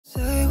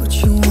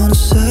wanna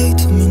say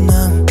to me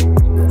now?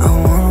 I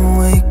wanna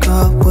wake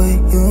up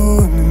with you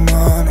in the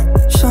morning.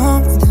 Show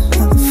me this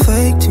never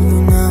fake to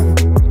me now.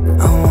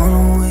 I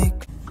wanna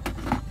wake.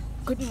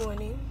 Good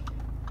morning,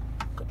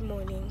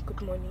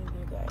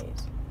 you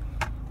guys.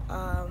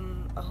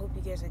 I hope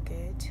you guys are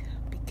good,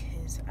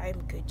 because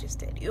I'm good.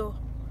 Just at yo,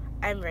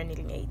 I'm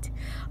running late.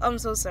 I'm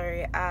so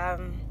sorry.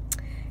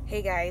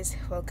 Hey guys,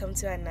 welcome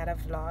to another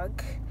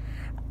vlog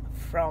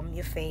from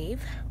your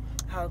fave.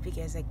 I hope you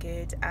guys are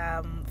good.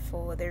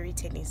 For the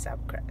returning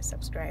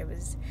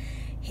subscribers,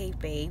 hey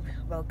babe,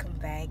 welcome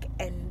back.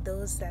 And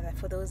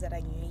for those that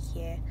are new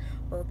here,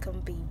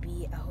 welcome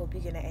baby. I hope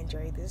you're gonna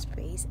enjoy this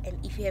place. And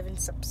if you haven't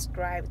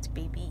subscribed,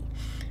 baby,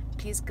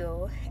 please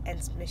go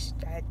and smash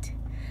that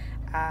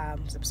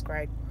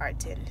subscribe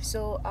button.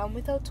 So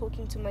without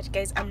talking too much,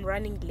 guys, I'm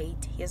running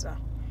late. Here's what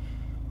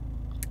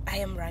I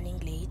am running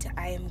late.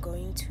 I am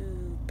going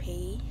to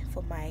pay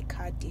for my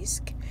car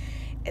disc,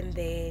 and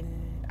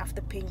then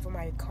after paying for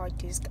my car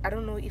disc, I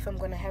don't know if I'm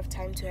gonna have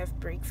time to have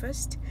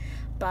breakfast,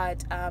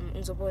 but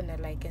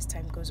like as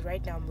time goes.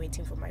 Right now I'm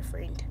waiting for my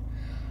friend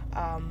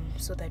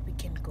so that we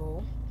can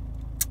go.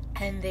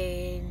 And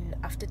then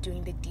after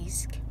doing the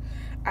disc,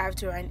 I have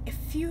to run a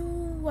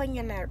few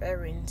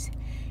errands.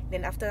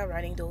 Then after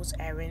running those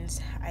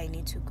errands, I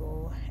need to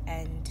go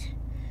and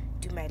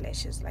do my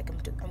lashes. Like I'm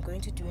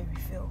going to do a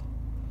refill.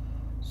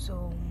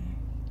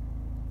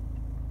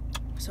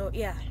 So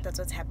yeah, that's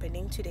what's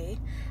happening today.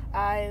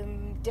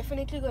 I'm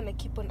definitely gonna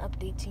keep on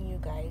updating you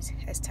guys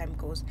as time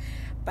goes,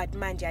 but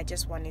manje, I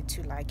just wanted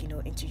to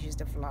introduce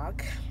the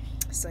vlog.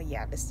 So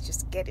yeah, let's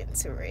just get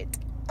into it.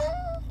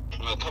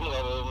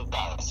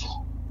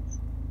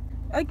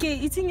 Okay,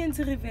 eating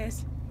into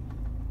reverse.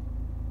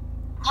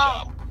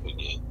 How?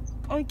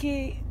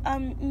 Okay,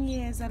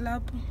 yes, I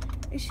love.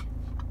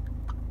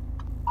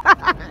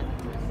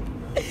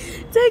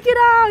 Take it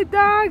out,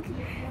 dog.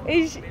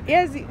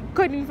 Yes,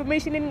 good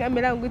information in I'm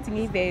going to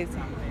need this.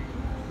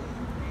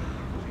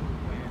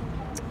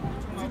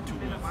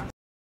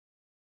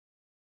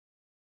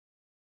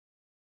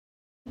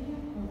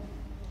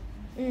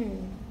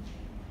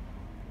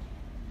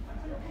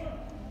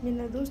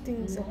 Those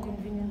things are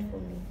convenient for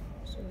me.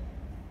 So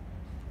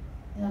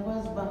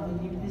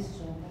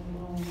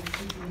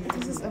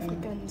this is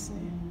Africans,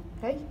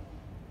 right?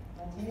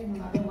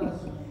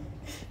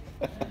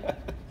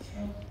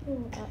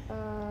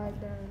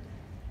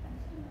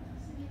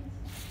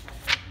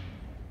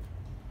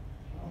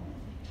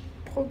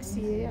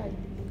 Proxy, yeah.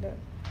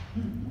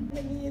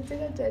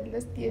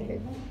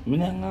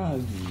 Mina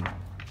ngazi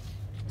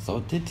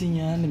sawuthethi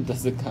nyani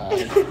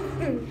mntasekhaya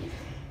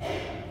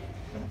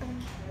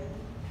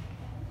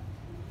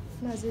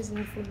nazi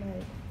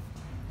ezifunayo.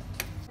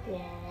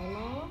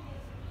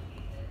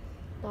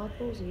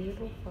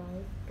 $0.05.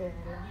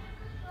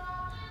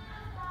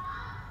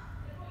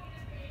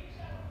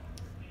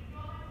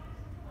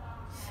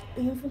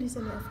 Bengifundisa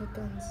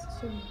ne-Afrikaans.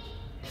 So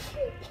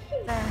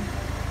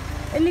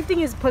anything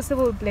is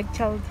possible with black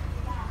child.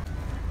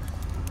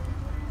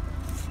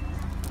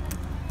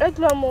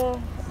 Kita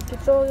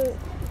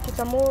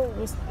mo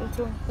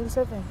into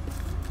 7.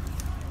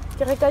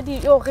 Ke reka di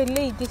yo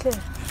relate hle.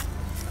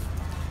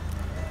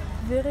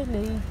 Very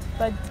late,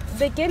 but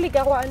the girl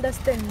can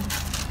understand.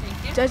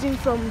 Judging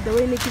from the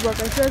way Nikki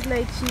walked, she was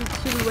like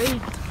she'll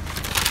wait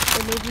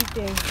and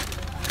everything.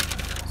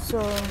 So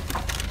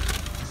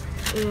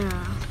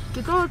yeah,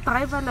 you go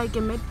drive her like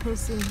a mad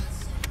person.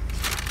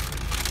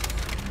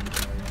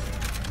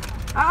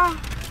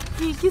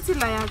 Kitty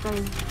liar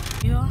guys.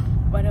 Yo,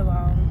 what a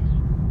wow.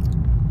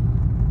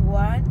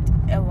 What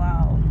a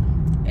wow.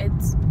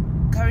 It's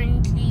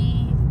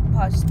currently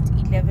past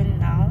 11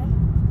 now.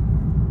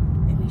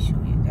 Let me show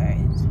you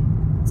guys.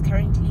 It's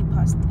currently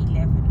past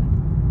 11.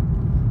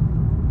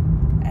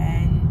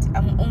 And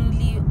I'm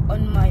only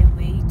on my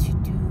way to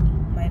do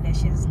my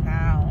lashes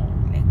now.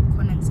 Like, I'm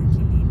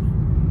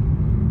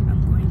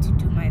going to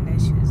do my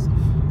lashes.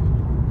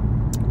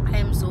 I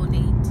am so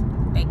late.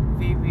 Like,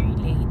 very, very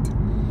late.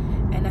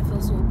 And I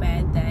feel so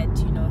bad that,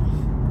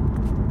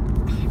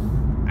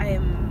 I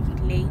am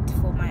late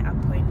for my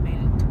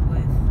appointment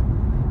with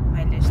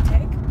my lash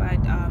tech.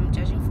 But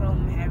judging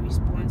from her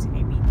response and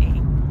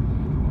everything,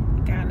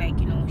 kind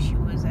of she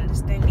was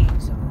understanding.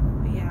 So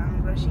yeah,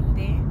 I'm rushing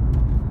there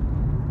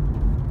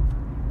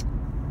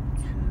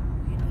to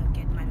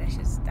get my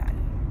lashes done.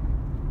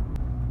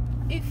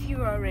 If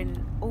you are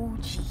an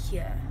OG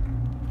here,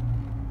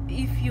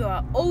 if you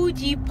are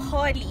OG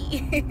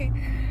Polly,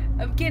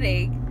 I'm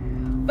kidding,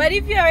 but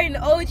if you are an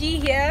OG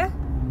here,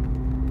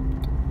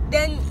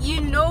 then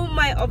you know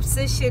my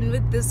obsession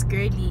with this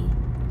girly.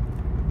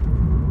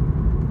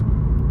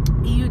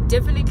 You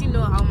definitely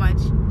know how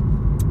much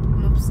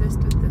I'm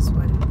obsessed with this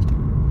one.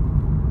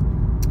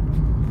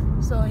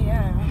 So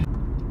yeah,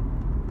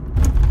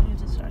 let me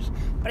just rush.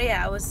 But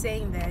yeah, I was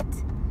saying that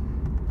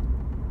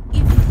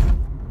if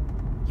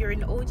you're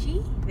an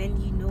OG, then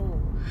you know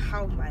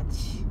how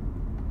much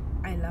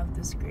I love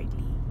this girly.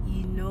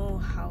 You know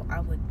how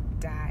I would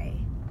die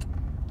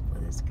for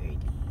this girly.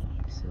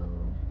 So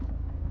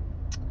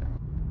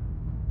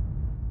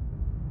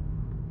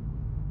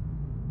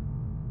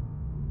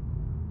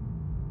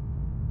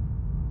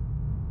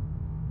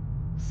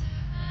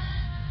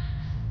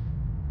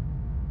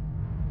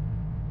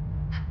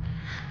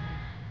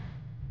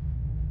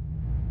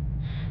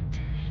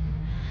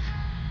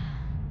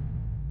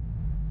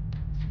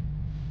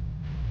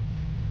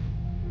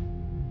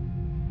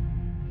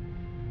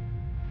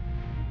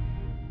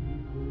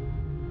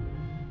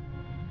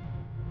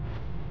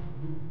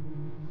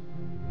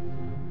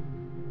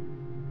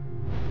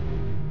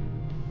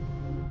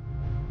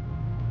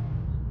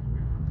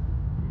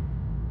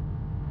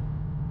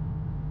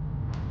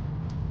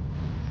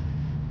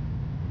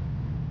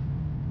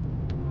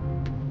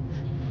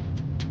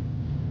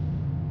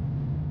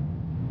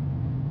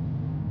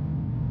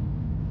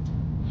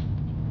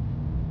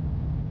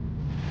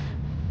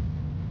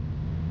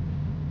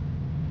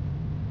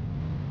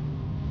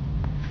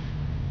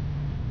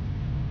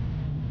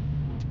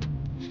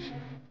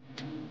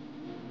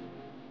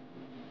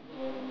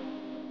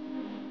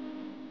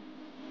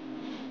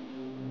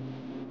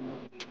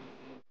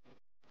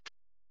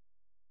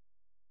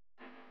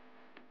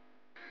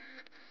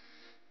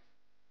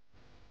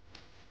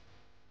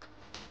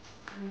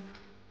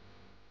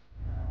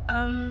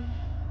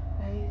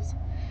Guys,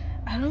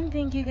 I don't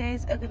think you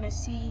guys are gonna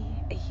see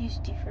a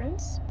huge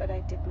difference, but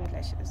I did my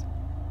lashes.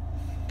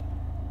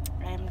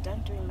 I am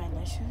done doing my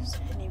lashes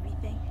and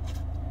everything.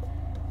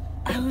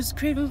 I was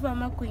craving for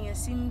makunya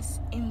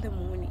since in the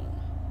morning,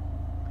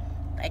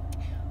 like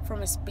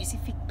from a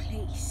specific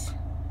place,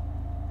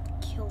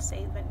 Kill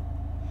Savin,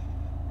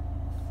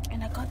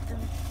 and I got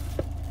them.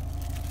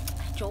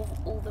 I drove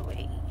all the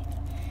way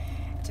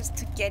just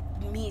to get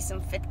me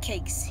some fat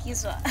cakes.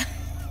 Here's what.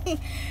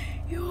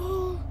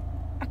 Yo,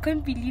 I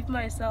couldn't believe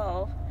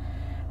myself.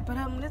 But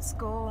let's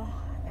go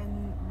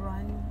and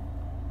run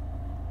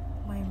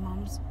my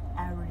mom's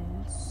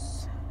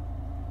errands.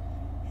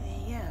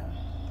 Yeah.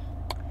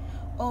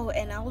 Oh,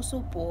 and I also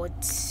bought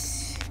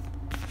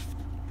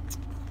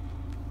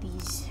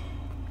these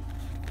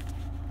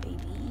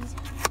babies.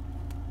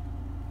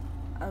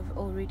 I've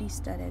already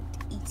started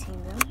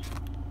eating them.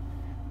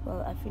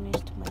 Well, I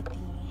finished my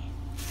thingy,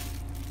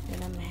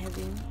 and I'm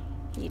having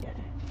later.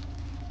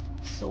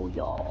 So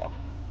y'all,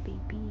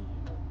 baby.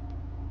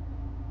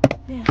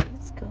 Yeah,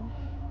 let's go.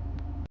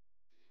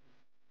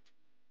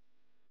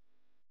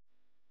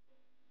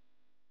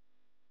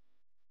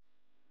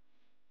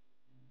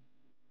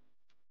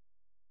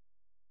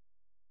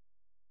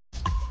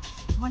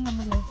 One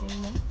number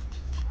nothing, man.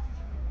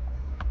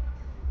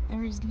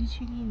 There is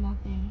literally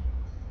nothing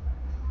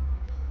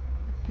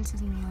that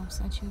pisses me off,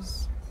 such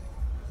as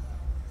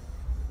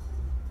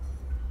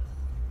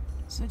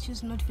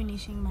not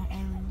finishing my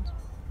errand.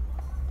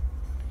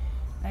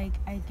 Like,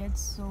 I get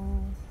so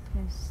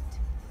pissed.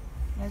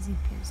 Lazy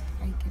pissed.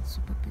 I get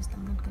super pissed,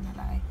 I'm not gonna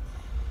lie.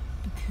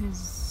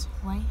 Because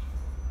why?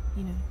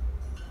 You know.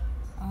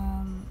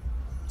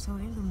 So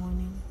in the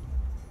morning,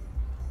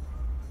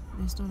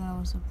 the store that I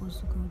was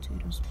supposed to go to,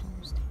 it was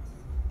closed.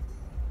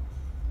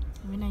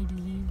 When I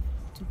leave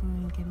to go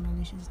and get my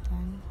lashes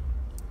done,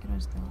 it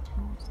was still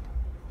closed.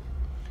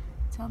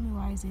 Tell me,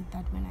 why is it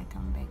that when I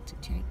come back to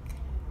check,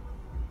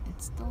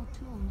 it's still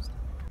closed?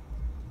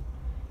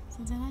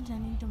 Since I'm not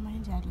joining to my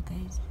job,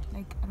 guys,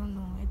 like, I don't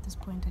know, at this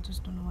point I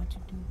just don't know what to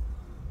do.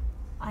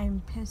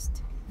 I'm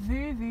pissed,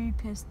 very very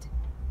pissed.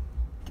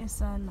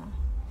 Kesana,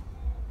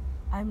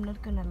 I'm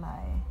not gonna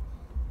lie,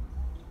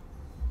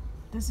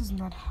 this is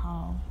not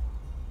how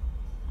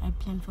I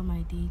plan for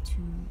my day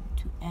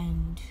to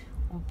end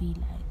or be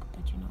like.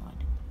 But you know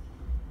what,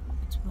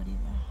 it's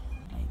whatever.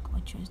 Like,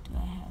 what choice do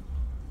I have?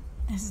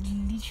 There's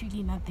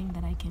literally nothing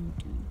that I can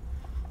do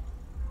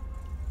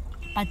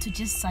but to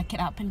just suck it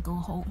up and go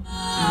home.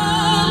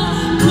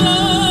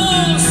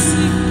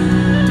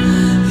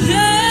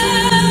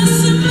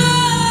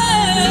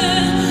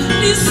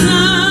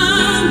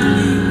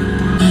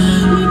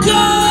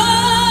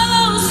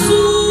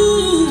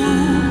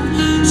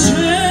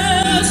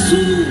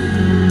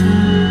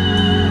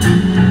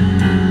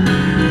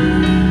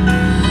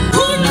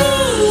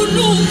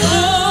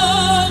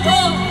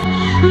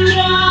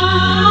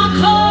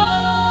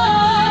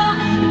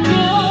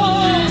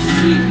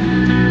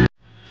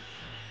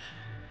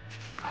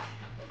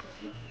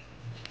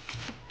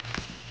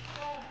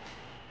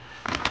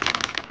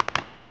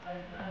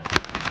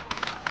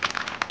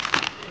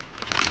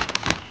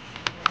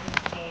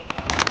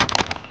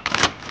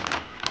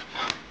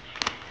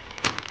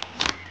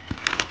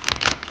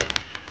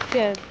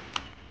 Good.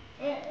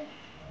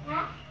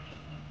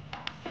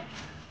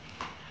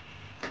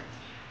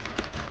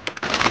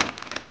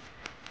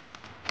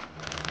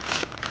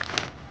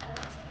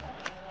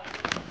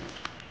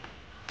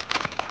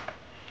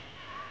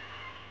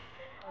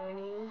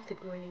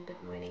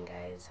 Good morning,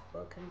 guys.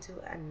 Welcome to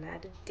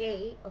another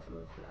day of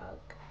my vlog.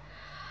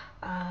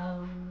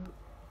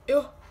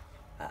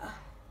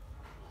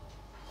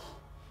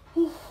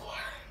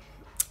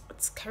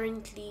 It's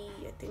currently,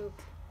 I think,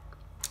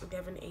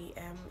 11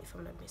 a.m. if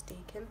I'm not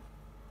mistaken.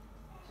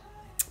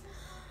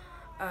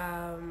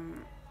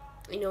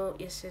 You know,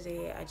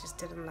 yesterday I just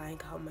didn't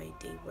like how my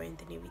day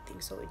went and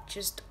everything, so it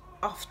just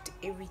offed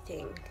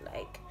everything.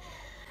 Like,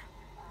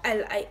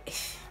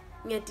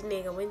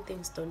 when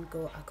things don't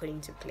go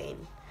according to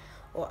plan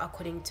or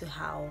according to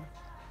how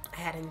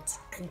I hadn't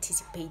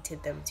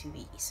anticipated them to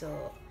be,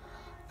 so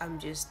I'm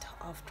just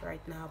off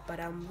right now. But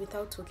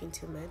without talking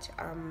too much,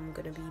 I'm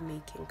gonna be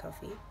making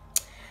coffee,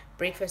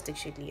 breakfast.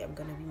 Actually, I'm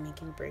gonna be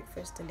making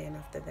breakfast, and then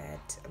after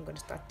that I'm gonna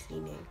start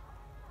cleaning.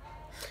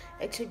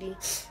 Actually,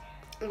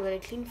 I'm gonna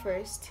clean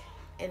first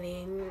and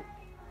then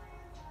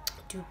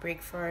do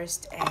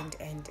breakfast and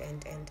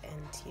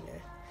you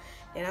know.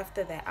 Then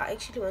after that, I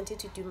actually wanted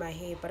to do my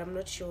hair, but I'm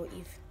not sure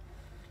if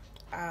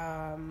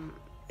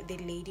the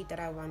lady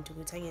that I want to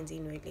go to,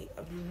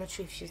 I'm not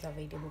sure if she's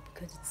available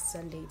because it's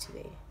Sunday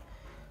today.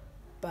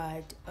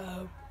 But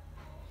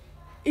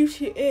if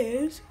she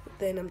is,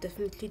 then I'm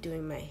definitely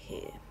doing my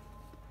hair,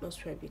 most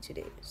probably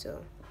today.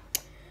 So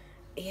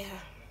yeah,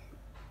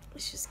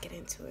 let's just get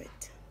into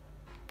it.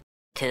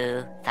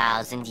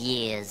 2,000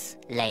 years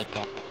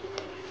later.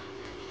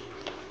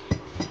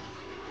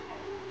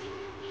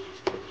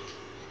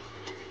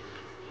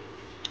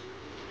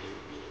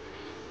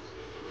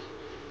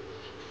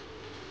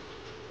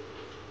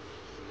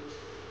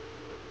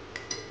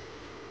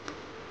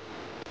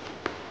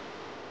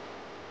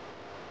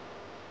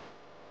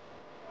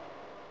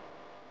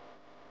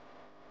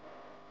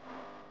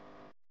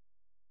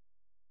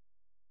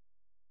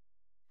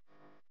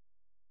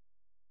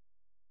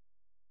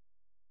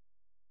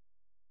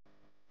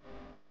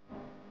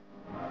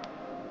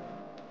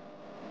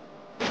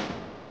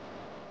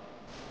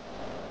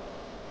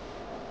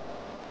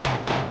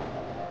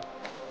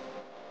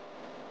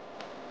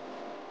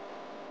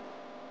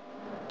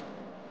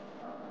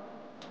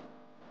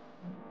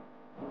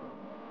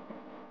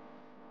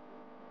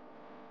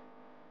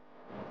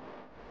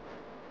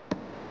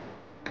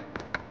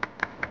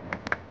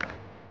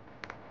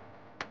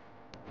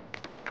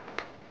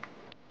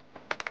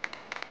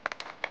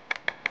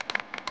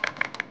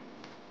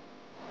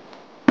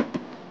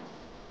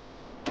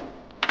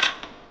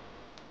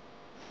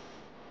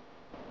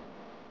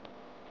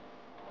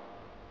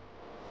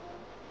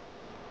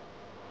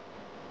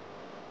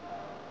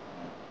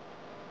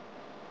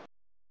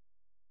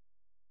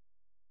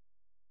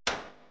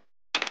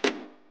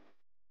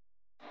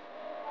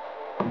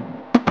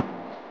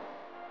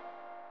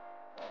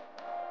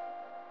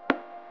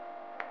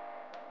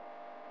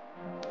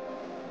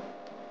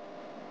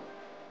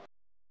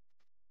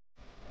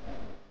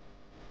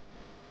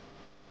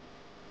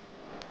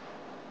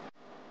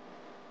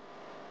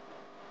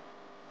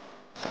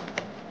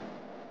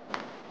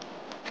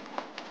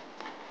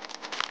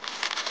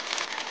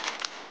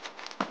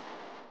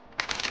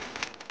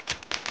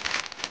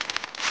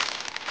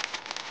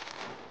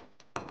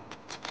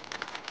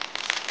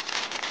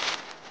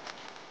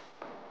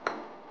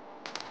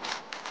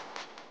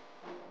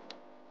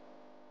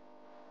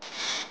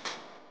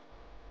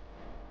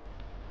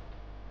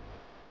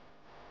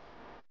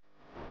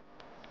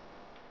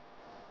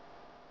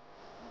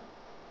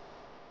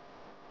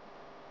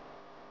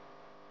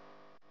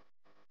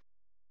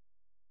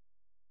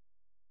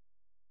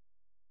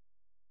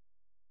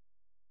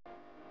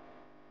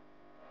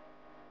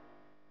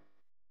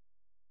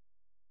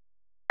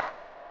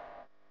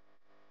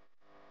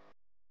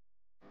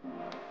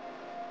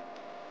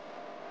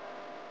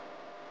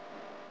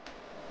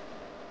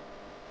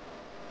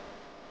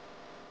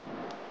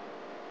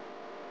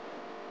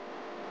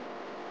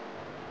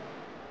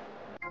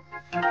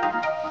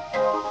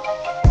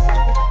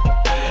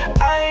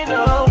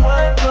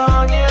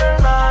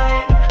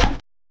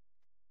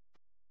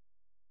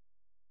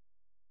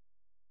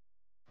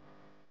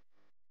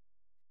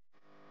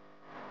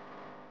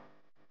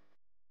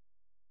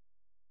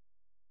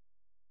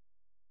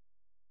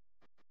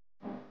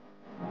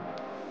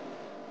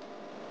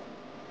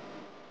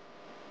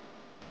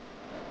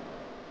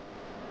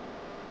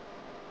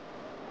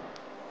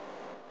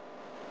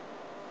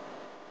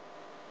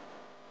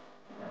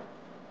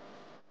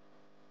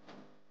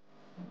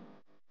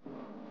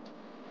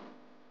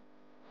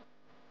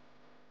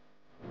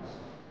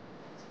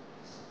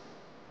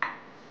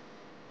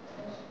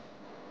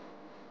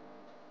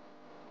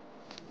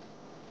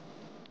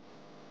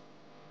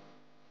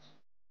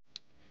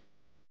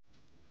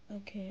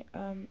 Okay,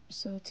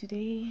 so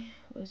today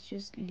was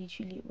just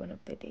literally one of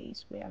the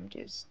days where I'm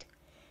just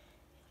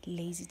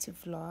lazy to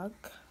vlog.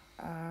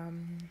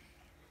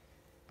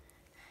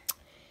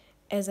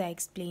 As I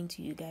explained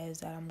to you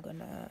guys that I'm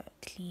gonna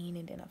clean,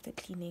 and then after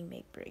cleaning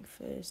make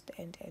breakfast,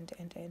 and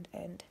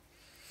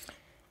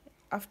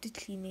after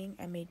cleaning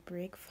I made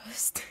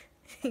breakfast.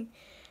 I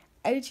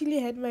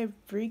actually had my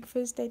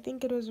breakfast, I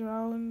think it was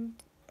around,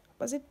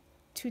 was it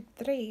 2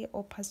 3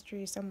 or past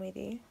 3, somewhere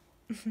there.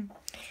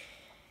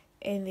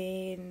 And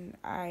then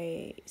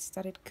I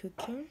started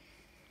cooking.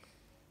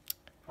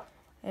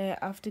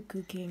 After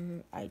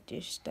cooking I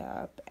dished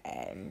up,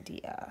 and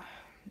yeah,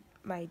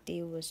 my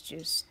day was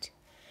just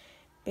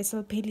it's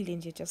a petty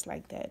linja just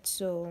like that.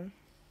 So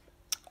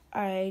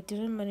I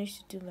didn't manage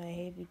to do my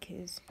hair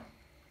because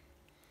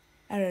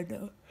I don't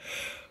know.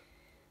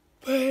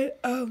 But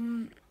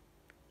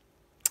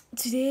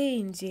today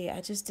in J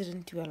I just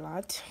didn't do a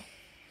lot.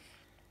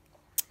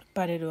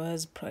 But it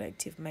was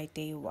productive. My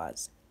day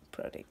was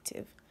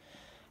productive.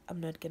 I'm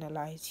not gonna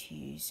lie to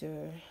you. So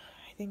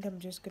I think I'm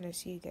just gonna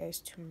see you guys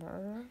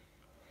tomorrow.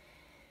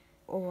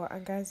 Or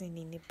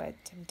Angazinini, but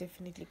I'm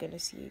definitely gonna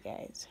see you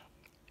guys.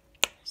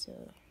 So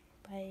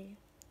bye.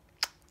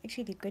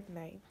 Actually, good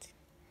night.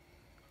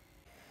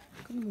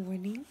 Good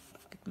morning.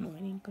 Good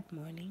morning. Good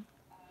morning.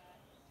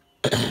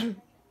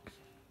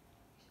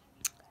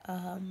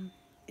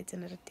 It's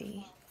another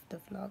day of the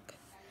vlog.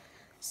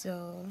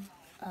 So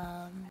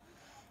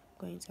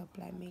going to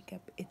apply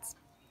makeup. It's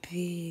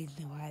been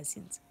a while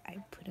since I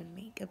put on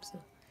makeup, so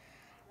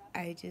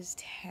I just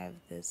have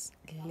this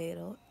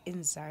little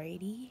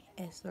anxiety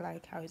as to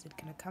like how is it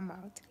gonna come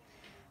out.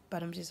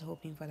 But I'm just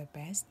hoping for the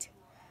best.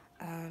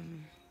 I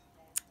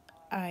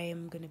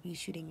am gonna be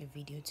shooting a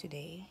video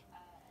today.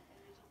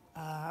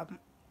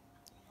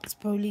 It's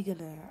probably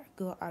gonna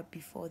go out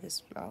before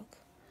this vlog.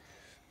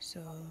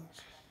 So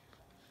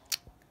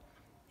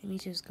let me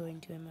just go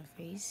into my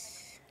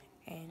face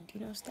and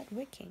start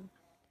working.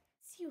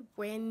 See,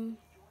 when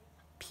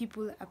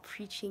people are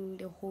preaching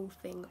the whole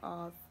thing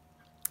of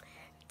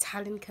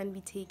talent can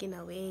be taken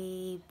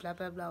away, blah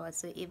blah blah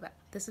whatsoever,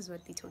 this is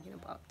what they're talking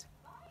about.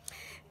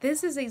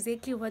 This is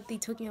exactly what they're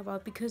talking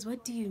about, because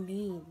what do you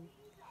mean?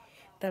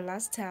 The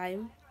last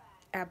time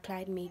I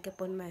applied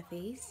makeup on my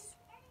face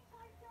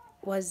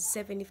was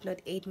 7 if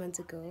not 8 months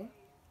ago,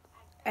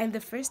 and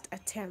the first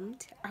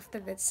attempt after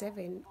that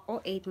 7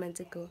 or 8 months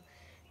ago,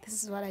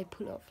 this is what I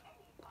pull off.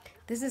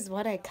 This is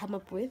what I come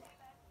up with.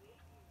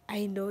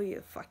 I know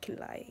you're fucking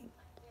lying.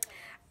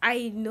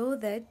 I know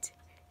that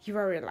you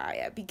are a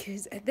liar,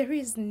 because there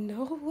is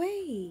no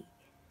way.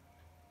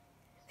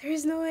 There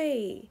is no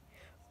way.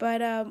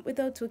 But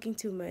without talking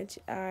too much,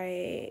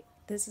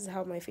 this is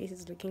how my face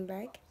is looking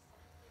like.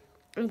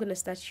 I'm gonna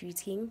start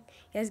shooting.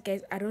 Yes,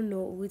 guys, I don't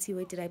know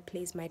where did I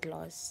place my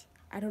gloss.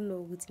 I don't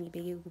know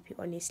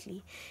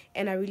honestly,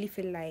 and I really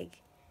feel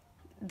like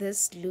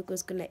this look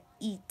was gonna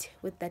eat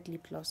with that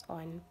lip gloss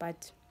on,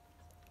 but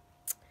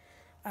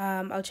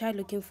I'll try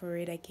looking for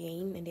it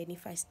again, and then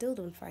if I still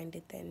don't find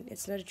it, then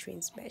it's not a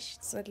train smash.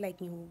 It's not like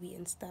new movie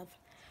and stuff.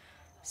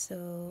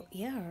 So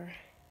yeah.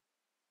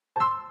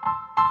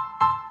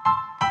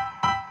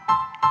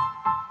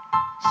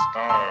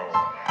 Style.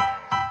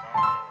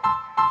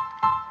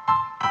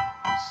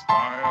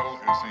 Style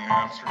is the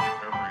answer to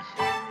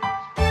everything.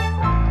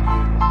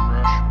 A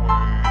fresh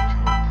way to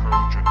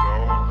approach a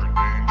dull or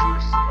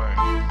dangerous thing.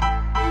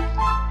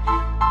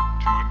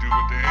 To do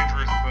a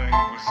dangerous thing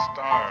with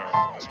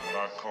style is what I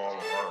call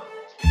art.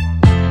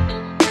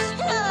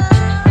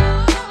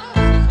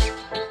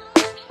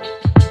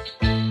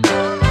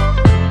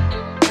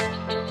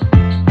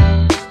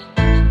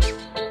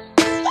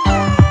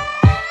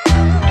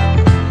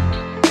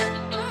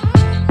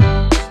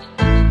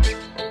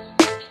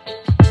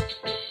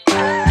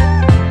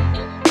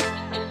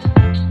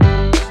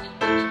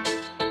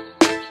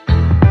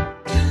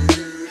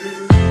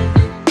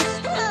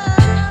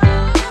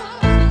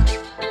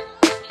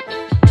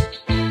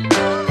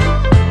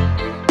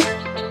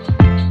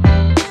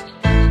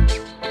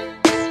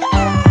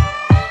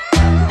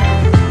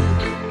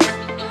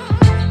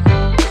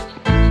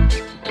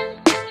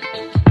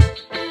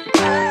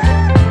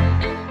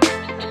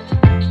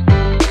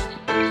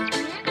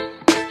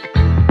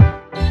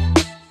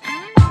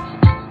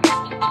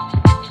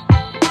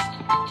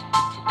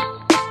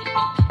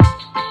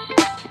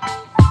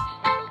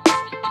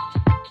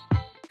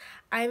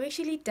 I'm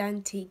actually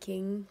done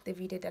taking the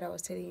video that I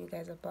was telling you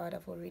guys about.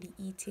 I've already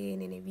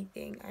eaten and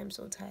everything. I'm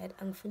so tired.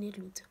 I'm funny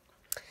loot.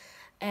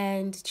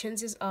 And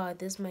chances are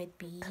this might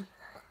be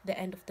the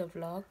end of the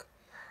vlog.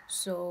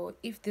 So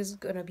if this is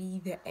gonna be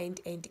the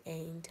end,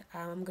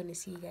 I'm gonna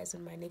see you guys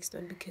on my next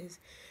one, because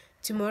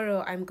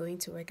tomorrow I'm going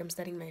to work. I'm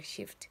starting my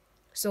shift.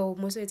 So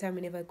most of the time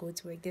whenever I go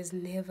to work, there's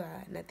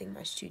never nothing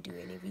much to do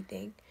and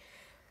everything.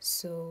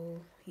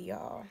 So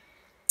yeah.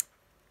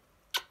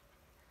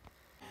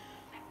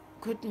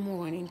 Good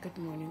morning.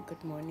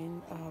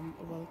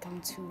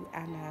 Welcome to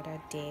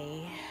another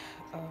day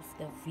of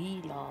the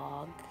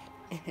vlog.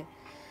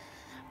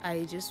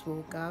 I just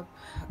woke up.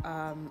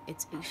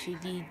 It's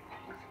actually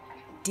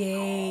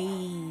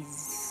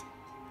days.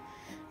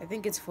 I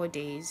think it's 4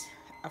 days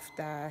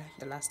after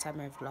the last time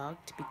I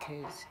vlogged,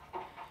 because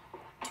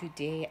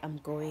today I'm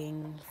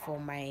going for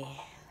my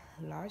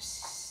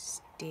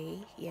last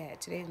day. Yeah,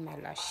 today is my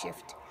last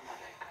shift.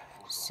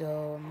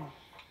 So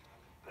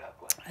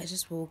I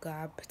just woke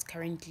up. It's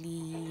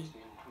currently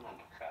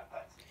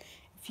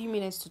a few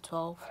minutes to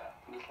 12.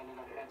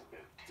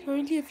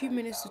 Currently a few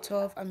minutes to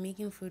 12. I'm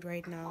making food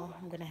right now.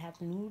 I'm gonna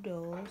have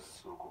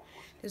noodles.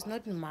 There's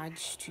not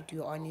much to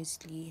do,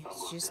 honestly.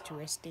 It's just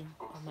resting.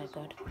 Oh my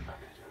god.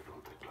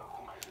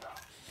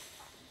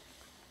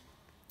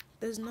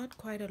 There's not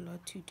quite a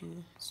lot to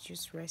do. It's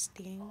just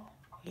resting,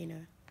 you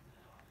know,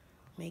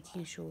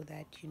 making sure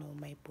that, you know,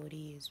 my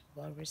body is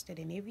well rested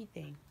and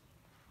everything.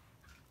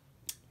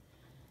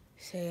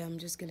 So I'm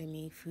just gonna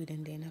make food,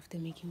 and then after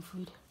making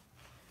food,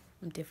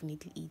 I'm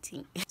definitely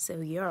eating. So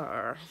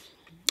yeah,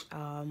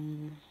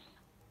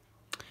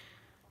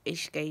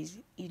 ish guys,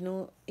 you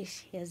know,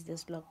 ish, here's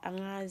this vlog.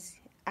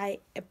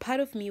 A part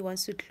of me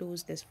wants to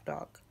close this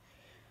vlog,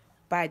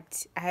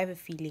 but I have a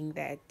feeling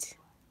that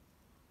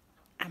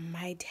I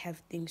might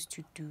have things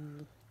to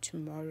do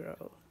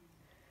tomorrow.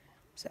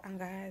 So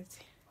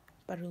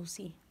but we'll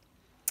see.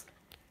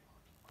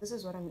 This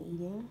is what I'm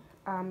eating.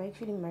 I'm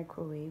actually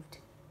microwaved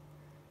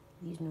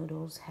these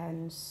noodles,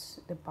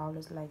 hence the bowl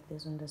is like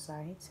this on the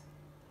sides.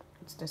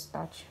 It's the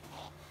starch.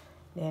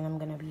 Then I'm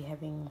gonna be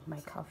having my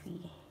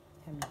coffee.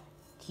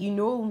 You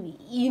know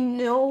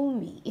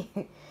me.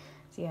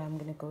 So yeah, I'm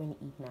gonna go and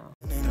eat now.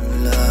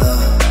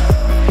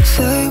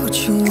 Say what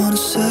you wanna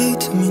say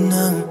to me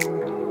now.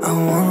 I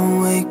wanna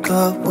wake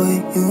up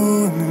with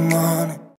you in the morning.